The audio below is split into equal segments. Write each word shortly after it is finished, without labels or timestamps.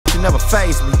never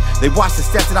faze me. They watch the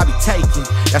steps that I be taking.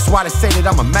 That's why they say that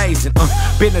I'm amazing.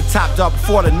 Been the top dog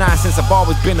before the nonsense. I've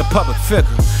always been a public figure.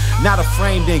 Now the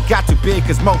frame ain't got too big,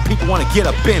 cause more people wanna get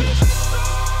up in it.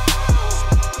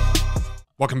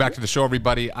 Welcome back to the show,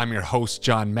 everybody. I'm your host,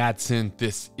 John Madsen.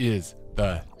 This is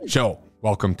the show.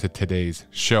 Welcome to today's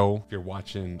show. If you're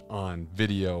watching on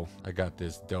video, I got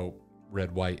this dope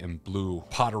red, white, and blue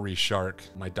pottery shark.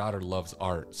 My daughter loves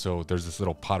art, so there's this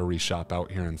little pottery shop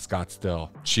out here in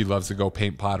Scottsdale. She loves to go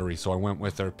paint pottery, so I went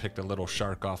with her, picked a little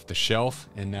shark off the shelf,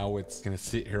 and now it's gonna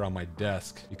sit here on my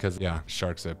desk because, yeah,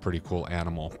 shark's a pretty cool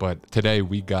animal. But today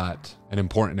we got an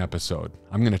important episode.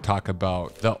 I'm gonna talk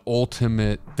about the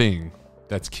ultimate thing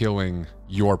that's killing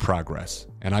your progress.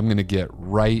 And I'm gonna get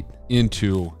right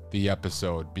into the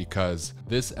episode because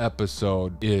this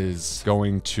episode is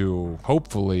going to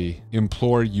hopefully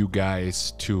implore you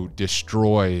guys to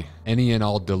destroy any and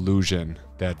all delusion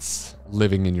that's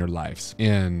living in your lives.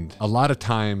 And a lot of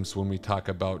times when we talk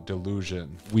about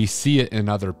delusion, we see it in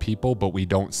other people, but we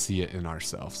don't see it in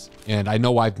ourselves. And I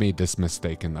know I've made this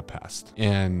mistake in the past.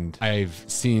 And I've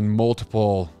seen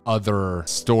multiple other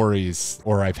stories,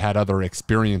 or I've had other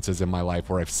experiences in my life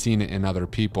where I've seen it in other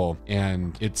people.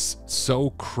 And it's so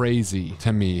crazy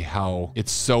to me how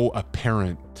it's so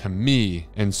apparent to me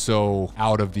and so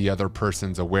out of the other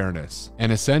person's awareness.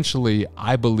 And essentially,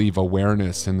 I believe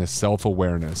awareness and this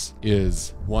self-awareness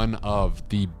is one of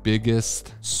the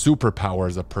biggest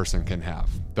superpowers a person can have.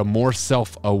 The more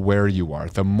self-aware you are,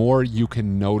 the more you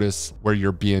can notice where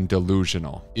you're being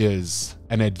delusional is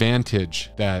an advantage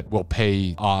that will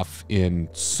pay off in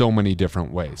so many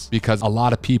different ways because a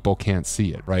lot of people can't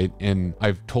see it, right? And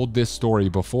I've told this story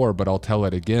before, but I'll tell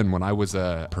it again. When I was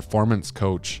a performance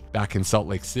coach back in Salt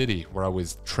Lake City, where I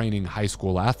was training high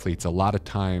school athletes, a lot of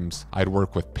times I'd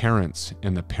work with parents,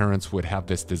 and the parents would have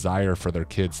this desire for their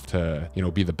kids to,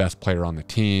 be the best player on the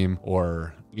team,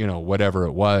 or whatever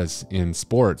it was in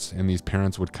sports. And these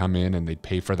parents would come in and they'd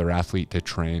pay for their athlete to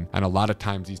train. And a lot of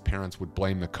times these parents would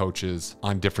blame the coaches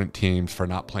on different teams for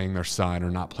not playing their son or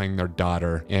not playing their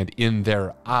daughter. And in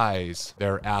their eyes,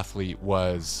 their athlete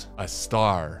was a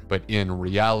star, but in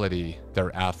reality,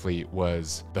 their athlete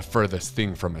was the furthest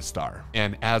thing from a star.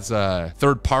 And as a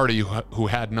third party who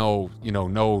had no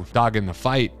dog in the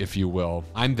fight, if you will,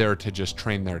 I'm there to just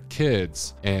train their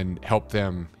kids and help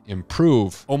them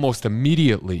improve. Almost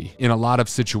immediately, in a lot of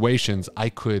situations, I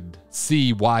could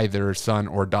see why their son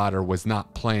or daughter was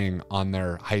not playing on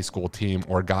their high school team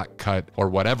or got cut or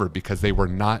whatever, because they were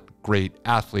not great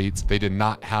athletes. They did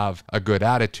not have a good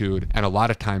attitude, and a lot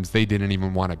of times they didn't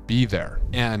even want to be there.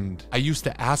 And I used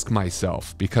to ask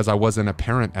myself, because I wasn't a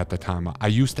parent at the time, I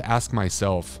used to ask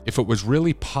myself if it was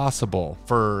really possible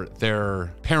for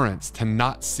their parents to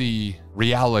not see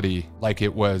reality like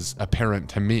it was apparent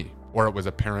to me, or it was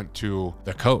apparent to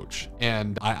the coach.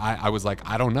 And I was like,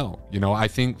 I don't know. I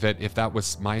think that if that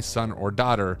was my son or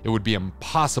daughter, it would be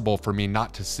impossible for me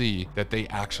not to see that they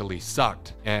actually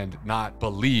sucked and not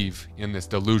believe in this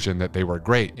delusion that they were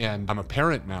great. And I'm a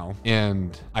parent now,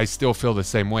 and I still feel the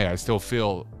same way. I still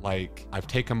feel like I've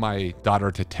taken my daughter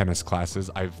to tennis classes.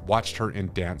 I've watched her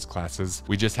in dance classes.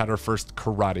 We just had her first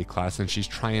karate class, and she's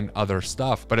trying other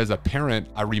stuff. But as a parent,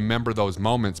 I remember those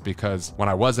moments, because when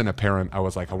I wasn't a parent, I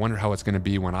was like, I wonder how it's going to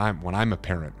be when I'm a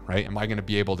parent, right? Am I going to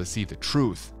be able to see the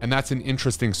truth? And that's an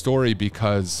interesting story,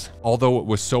 because although it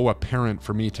was so apparent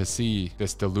for me to see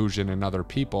this delusion in other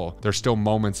people, there's still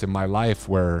moments in my life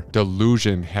where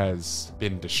delusion has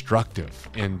been destructive,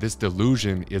 and this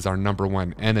delusion is our number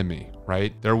one enemy,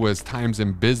 right? There was times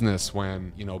in business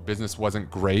when, business wasn't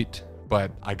great, but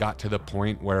I got to the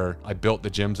point where I built the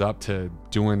gyms up to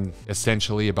doing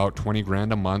essentially about 20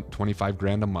 grand a month, 25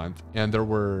 grand a month. And there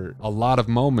were a lot of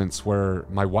moments where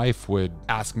my wife would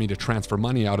ask me to transfer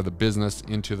money out of the business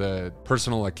into the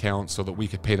personal account so that we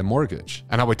could pay the mortgage.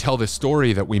 And I would tell this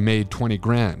story that we made 20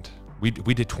 grand. We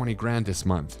did 20 grand this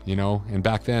month, and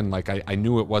back then, like, I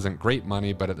knew it wasn't great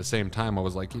money, but at the same time, I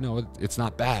was like, it's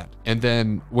not bad. And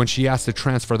then when she asked to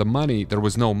transfer the money, there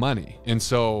was no money. And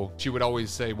so she would always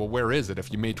say, well, where is it?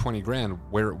 If you made 20 grand,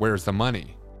 where's the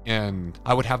money? And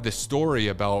I would have this story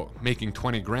about making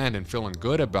 20 grand and feeling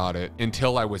good about it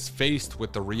until I was faced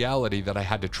with the reality that I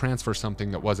had to transfer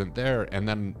something that wasn't there. And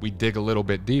then we dig a little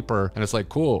bit deeper, and it's like,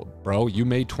 cool, bro, you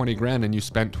made 20 grand and you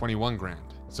spent 21 grand.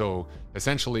 So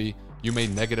essentially you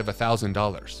made negative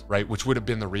 $1,000, right? Which would have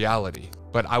been the reality.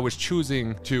 But I was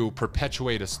choosing to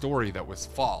perpetuate a story that was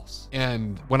false.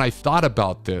 And when I thought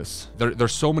about this,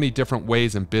 there's so many different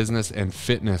ways in business and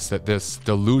fitness that this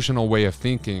delusional way of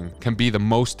thinking can be the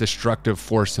most destructive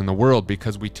force in the world,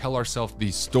 because we tell ourselves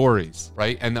these stories,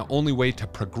 right? And the only way to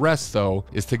progress, though,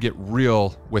 is to get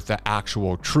real with the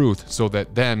actual truth, so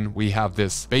that then we have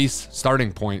this base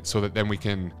starting point, so that then we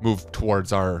can move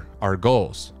towards our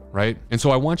goals. Right? And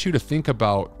so I want you to think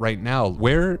about right now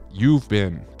where you've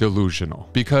been delusional,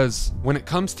 because when it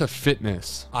comes to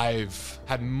fitness, I've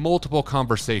had multiple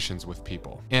conversations with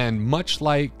people, and much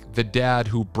like the dad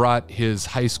who brought his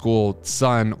high school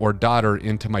son or daughter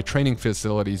into my training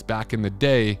facilities back in the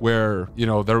day, where, you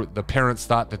know, the parents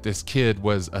thought that this kid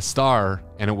was a star,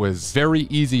 and it was very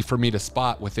easy for me to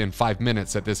spot within 5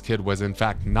 minutes that this kid was in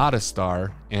fact not a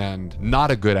star and not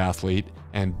a good athlete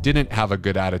and didn't have a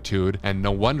good attitude, and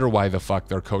no wonder why the fuck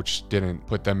their coach didn't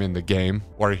put them in the game,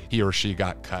 or he or she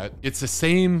got cut. It's the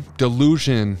same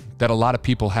delusion that a lot of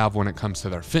people have when it comes to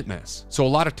their fitness. So a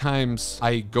lot of times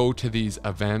I go to these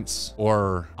events,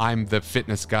 or I'm the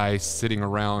fitness guy sitting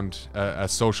around a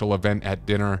social event at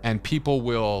dinner, and people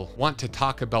will want to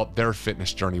talk about their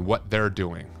fitness journey, what they're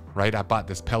doing. Right? I bought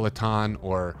this Peloton,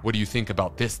 or what do you think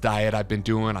about this diet I've been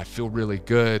doing? I feel really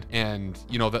good. And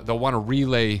you know, they'll want to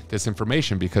relay this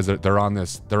information because they're on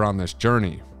this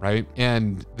journey, right?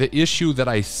 And the issue that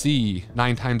I see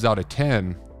 9 times out of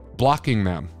 10 blocking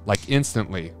them like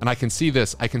instantly. And I can see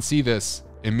this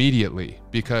immediately,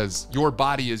 because your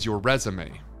body is your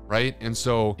resume. Right? And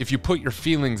so if you put your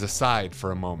feelings aside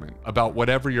for a moment about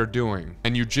whatever you're doing,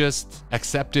 and you just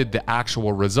accepted the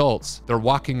actual results, they're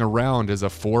walking around as a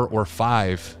 4 or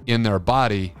 5 in their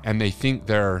body, and they think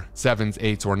they're 7s,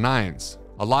 8s, or 9s.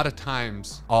 A lot of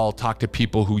times I'll talk to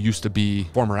people who used to be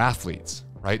former athletes,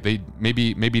 right? They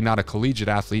maybe not a collegiate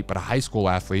athlete, but a high school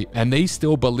athlete, and they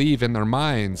still believe in their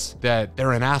minds that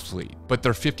they're an athlete, but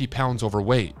they're 50 pounds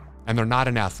overweight. And they're not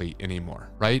an athlete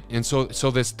anymore, right? And so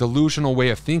this delusional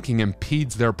way of thinking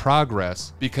impedes their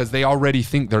progress, because they already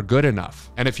think they're good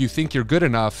enough. And if you think you're good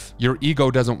enough, your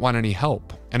ego doesn't want any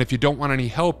help. And if you don't want any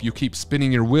help, you keep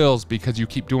spinning your wheels, because you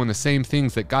keep doing the same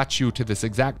things that got you to this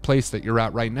exact place that you're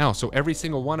at right now. So every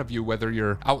single one of you, whether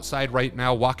you're outside right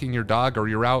now walking your dog, or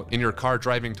you're out in your car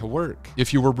driving to work,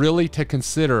 if you were really to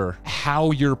consider how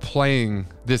you're playing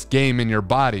this game in your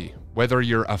body, whether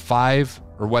you're a 5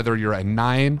 or whether you're a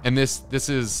 9, and this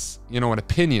is, you know, an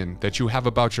opinion that you have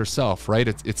about yourself, right?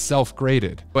 It's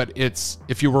self-graded, but it's,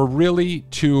 if you were really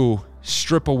to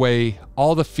strip away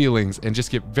all the feelings and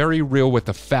just get very real with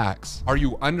the facts. Are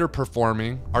you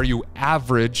underperforming? Are you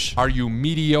average? Are you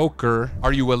mediocre?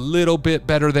 Are you a little bit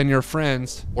better than your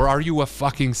friends? Or are you a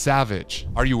fucking savage?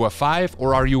 Are you a 5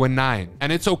 or are you a 9?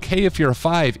 And it's okay if you're a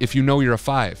 5 if you know you're a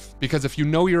 5. Because if you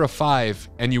know you're a 5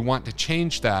 and you want to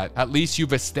change that, at least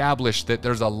you've established that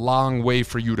there's a long way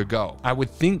for you to go. I would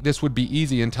think this would be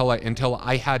easy until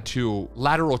I had to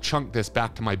lateral chunk this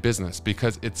back to my business,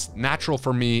 because it's natural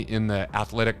for me in the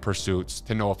athletic pursuits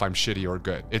to know if I'm shitty or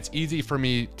good. It's easy for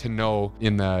me to know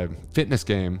in the fitness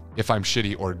game if I'm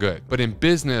shitty or good. But in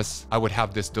business, I would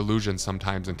have this delusion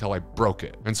sometimes until I broke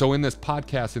it. And so in this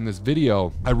podcast, in this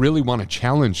video, I really want to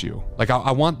challenge you. Like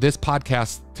I want this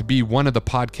podcast to be one of the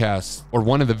podcasts or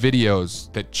one of the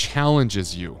videos that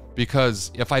challenges you.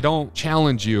 Because if I don't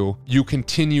challenge you, you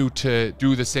continue to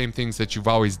do the same things that you've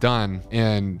always done,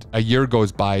 and a year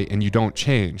goes by and you don't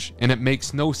change. And it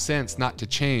makes no sense not to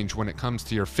change when it comes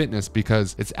to your fitness,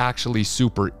 because it's actually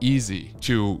super easy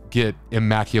to get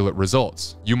immaculate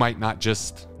results. You might not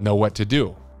just know what to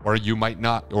do, or you might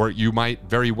not, or you might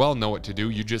very well know what to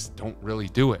do, you just don't really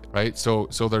do it, right? So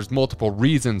there's multiple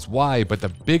reasons why, but the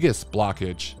biggest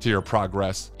blockage to your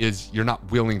progress is you're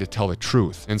not willing to tell the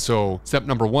truth. And so step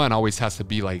number 1 always has to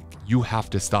be like, you have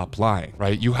to stop lying,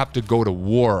 right? You have to go to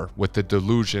war with the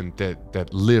delusion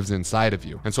that lives inside of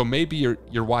you. And so maybe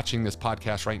you're watching this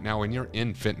podcast right now and you're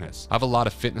in fitness. I have a lot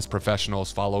of fitness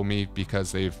professionals follow me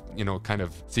because they've, you know, kind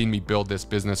of seen me build this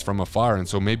business from afar. And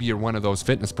so maybe you're one of those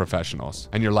fitness professionals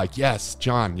and you're like, yes,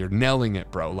 John, you're nailing it,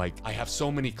 bro. Like, I have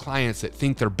so many clients that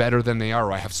think they're better than they are,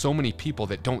 or I have so many people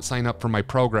that don't sign up for my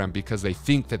program because they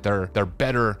think that they're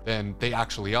better than they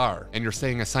actually are. And you're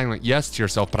saying a silent yes to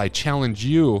yourself, but I challenge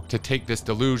you to take this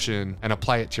delusion and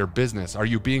apply it to your business. Are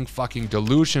you being fucking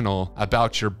delusional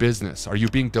about your business? Are you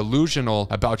being delusional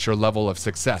about your level of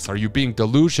success? Are you being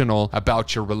delusional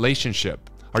about your relationship?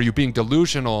 Are you being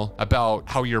delusional about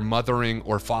how you're mothering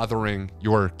or fathering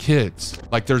your kids?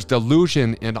 Like, there's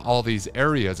delusion in all these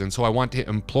areas. And so I want to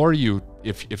implore you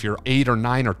if you're 8 or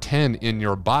 9 or 10 in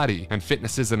your body and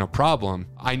fitness isn't a problem,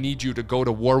 I need you to go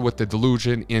to war with the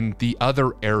delusion in the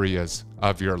other areas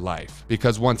of your life.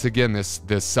 Because once again, this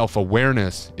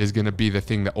self-awareness is going to be the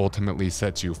thing that ultimately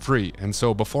sets you free. And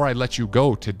so before I let you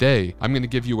go today, I'm going to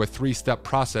give you a 3-step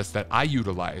process that I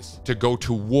utilize to go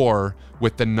to war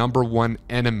with the number one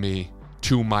enemy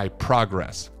to my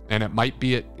progress. And it might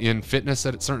be in fitness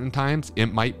at certain times.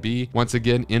 It might be, once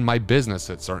again, in my business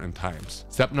at certain times.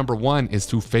 Step number 1 is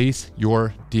to face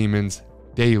your demons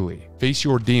daily. Face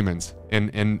your demons.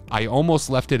 And I almost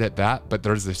left it at that, but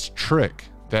there's this trick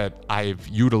that I've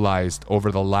utilized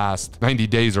over the last 90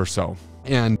 days or so.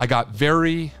 And I got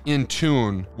very in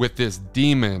tune with this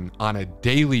demon on a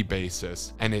daily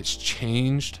basis, and it's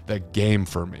changed the game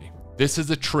for me. This is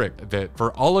a trick that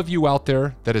for all of you out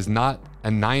there that is not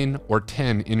a 9 or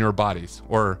 10 in your bodies,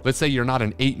 or let's say you're not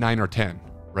an 8, 9, or 10,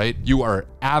 right? You are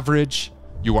average,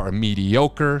 you are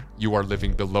mediocre, you are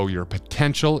living below your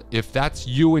potential. If that's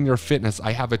you in your fitness,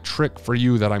 I have a trick for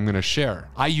you that I'm gonna share.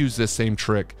 I use this same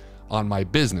trick on my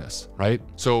business, right?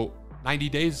 So 90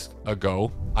 days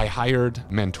ago, I hired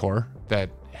a mentor that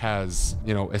has,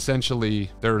 essentially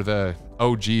they're the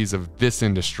OGs of this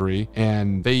industry,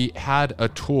 and they had a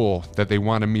tool that they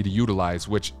wanted me to utilize,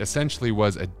 which essentially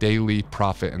was a daily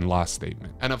profit and loss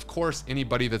statement. And of course,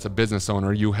 anybody that's a business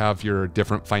owner, you have your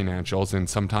different financials, and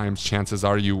sometimes chances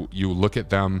are you look at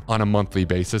them on a monthly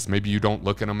basis. Maybe you don't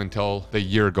look at them until the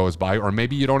year goes by, or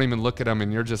maybe you don't even look at them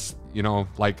and you're just,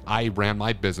 like I ran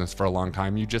my business for a long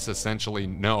time. You just essentially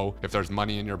know if there's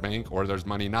money in your bank or there's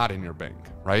money not in your bank,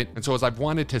 right? And so as I've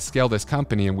wanted to scale this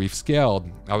company and we've scaled,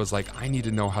 I was like, I need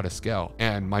to know how to scale.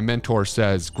 And my mentor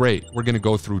says, great, we're going to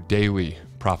go through daily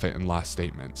profit and loss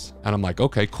statements. And I'm like,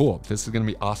 okay, cool. This is going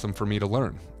to be awesome for me to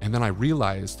learn. And then I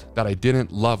realized that I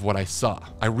didn't love what I saw.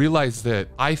 I realized that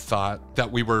I thought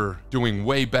that we were doing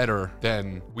way better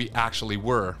than we actually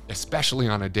were, especially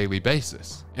on a daily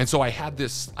basis. And so I had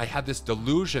this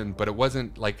delusion, but it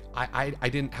wasn't like, I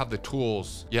didn't have the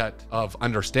tools yet of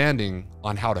understanding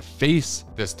on how to face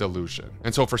this delusion.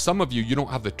 And so for some of you, you don't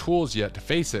have the tools yet to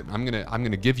face it. I'm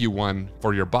gonna give you one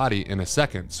for your body in a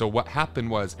second. So what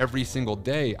happened was every single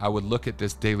day I would look at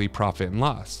this daily profit and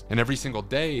loss, and every single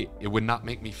day it would not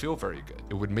make me feel very good.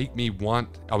 It would make me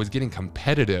I was getting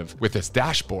competitive with this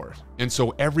dashboard. And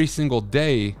so every single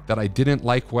day that I didn't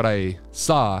like what I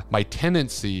saw, my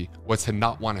tendency was to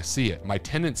not want to see it. My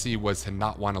tendency was to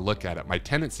not want to look at it. My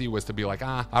tendency was to be like,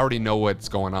 I already know what's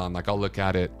going on. Like, I'll look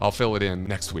at it, I'll fill it in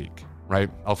next week, right?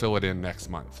 I'll fill it in next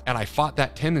month. And I fought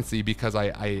that tendency because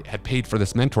I had paid for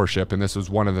this mentorship, and this was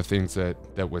one of the things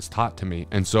that was taught to me.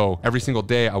 And so every single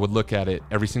day I would look at it,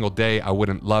 every single day I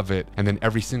wouldn't love it, and then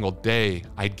every single day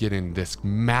I'd get in this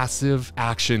massive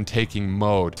action-taking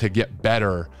mode to get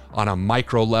better on a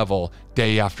micro level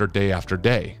day after day after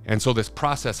day. And so this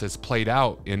process has played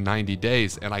out in 90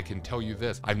 days. And I can tell you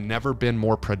this, I've never been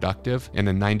more productive in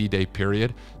a 90-day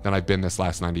period than I've been this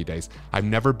last 90 days. I've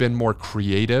never been more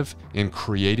creative in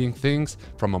creating things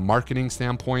from a marketing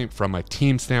standpoint, from a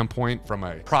team standpoint, from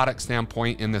a product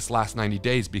standpoint in this last 90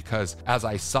 days, because as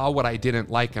I saw what I didn't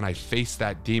like and I faced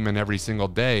that demon every single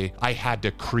day, I had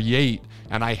to create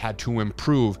and I had to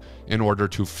improve in order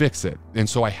to fix it. And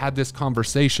so I had this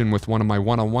conversation with one of my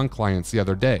one-on-one clients the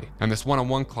other day. And this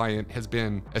one-on-one client has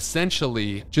been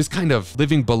essentially just kind of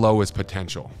living below his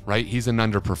potential, right? He's an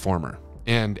underperformer.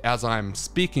 And as I'm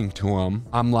speaking to him,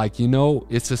 I'm like,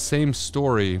 it's the same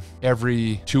story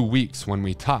every 2 weeks when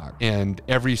we talk. And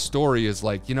every story is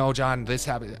like, John, this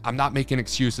happened. I'm not making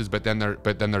excuses, but then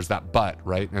there's that but,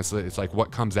 right? And it's like,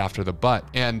 what comes after the but?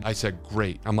 And I said,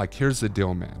 great. I'm like, here's the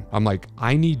deal, man. I'm like,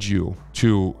 I need you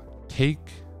to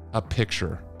take a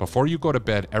picture before you go to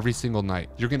bed every single night.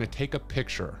 You're gonna take a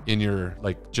picture in your,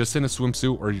 like, just in a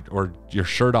swimsuit or your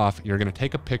shirt off. You're gonna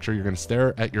take a picture, you're gonna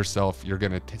stare at yourself, you're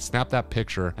gonna snap that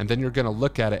picture, and then you're gonna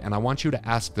look at it, and I want you to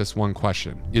ask this one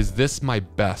question. Is this my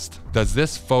best? Does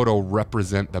this photo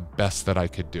represent the best that I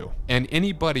could do? And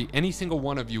anybody, any single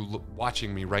one of you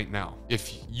watching me right now,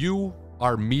 if you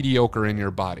are mediocre in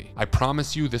your body, I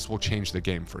promise you this will change the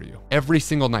game for you. Every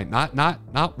single night,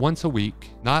 not once a week,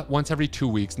 not once every 2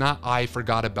 weeks, not I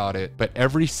forgot about it, but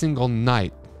every single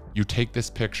night you take this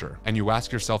picture and you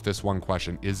ask yourself this one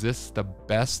question: is this the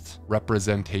best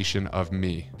representation of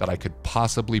me that I could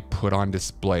possibly put on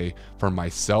display for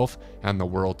myself and the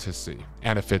world to see?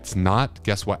 And if it's not,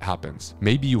 guess what happens?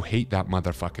 Maybe you hate that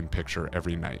motherfucking picture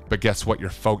every night, but guess what? You're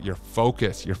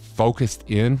focused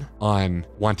in on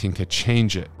wanting to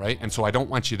change it, right? And so I don't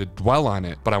want you to dwell on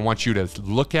it, but I want you to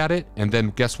look at it, and then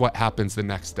guess what happens the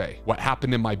next day? What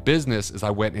happened in my business is I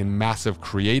went in massive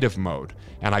creative mode,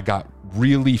 and I got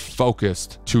really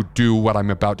focused to do what I'm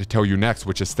about to tell you next,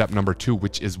 which is step number 2,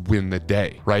 which is win the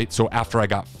day, right? So after I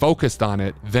got focused on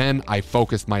it, then I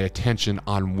focused my attention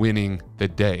on winning the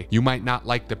day. You might not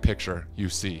like the picture you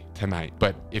see tonight,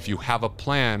 but if you have a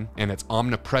plan and it's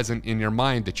omnipresent in your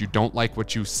mind that you don't like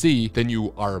what you see, then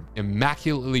you are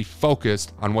immaculately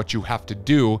focused on what you have to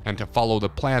do and to follow the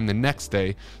plan the next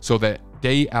day, so that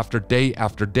day after day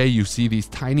after day, you see these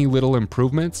tiny little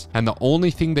improvements. And the only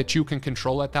thing that you can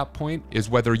control at that point is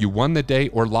whether you won the day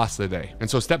or lost the day. And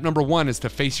so step number 1 is to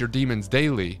face your demons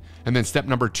daily. And then step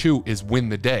number 2 is win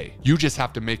the day. You just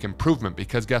have to make improvement,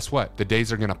 because guess what? The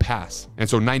days are gonna pass. And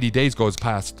so 90 days goes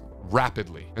past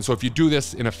rapidly. And so if you do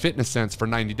this in a fitness sense for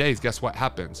 90 days, guess what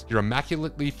happens? You're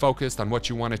immaculately focused on what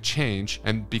you want to change.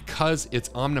 And because it's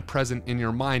omnipresent in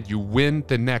your mind, you win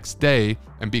the next day.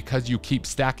 And because you keep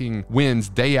stacking wins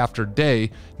day after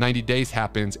day, 90 days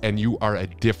happens and you are a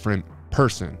different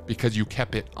person, because you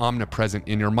kept it omnipresent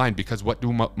in your mind. Because what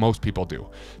do most people do?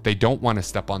 They don't want to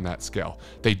step on that scale.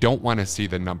 They don't want to see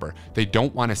the number. They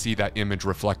don't want to see that image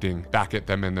reflecting back at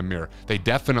them in the mirror. They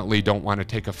definitely don't want to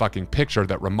take a fucking picture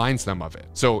that reminds them of it.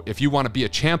 So if you want to be a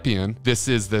champion, this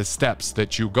is the steps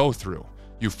that you go through.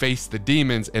 You face the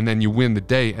demons and then you win the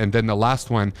day. And then the last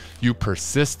one, you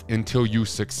persist until you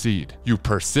succeed. You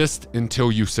persist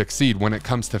until you succeed. When it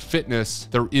comes to fitness,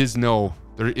 there is no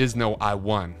I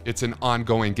won. It's an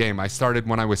ongoing game. I started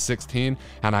when I was 16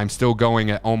 and I'm still going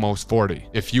at almost 40.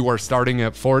 If you are starting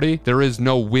at 40, there is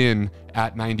no win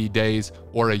at 90 days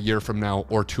or a year from now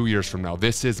or 2 years from now.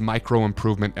 This is micro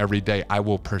improvement every day. I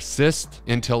will persist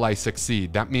until I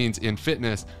succeed. That means in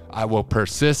fitness, I will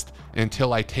persist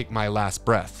until I take my last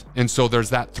breath. And so there's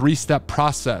that 3-step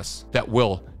process that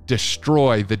will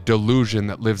destroy the delusion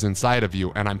that lives inside of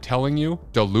you. And I'm telling you,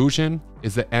 delusion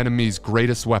is the enemy's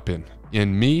greatest weapon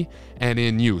in me and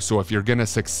in you. So if you're gonna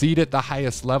succeed at the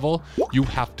highest level, you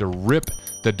have to rip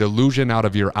the delusion out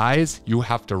of your eyes, you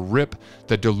have to rip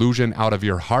the delusion out of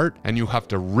your heart, and you have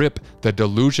to rip the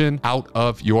delusion out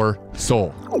of your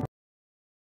soul.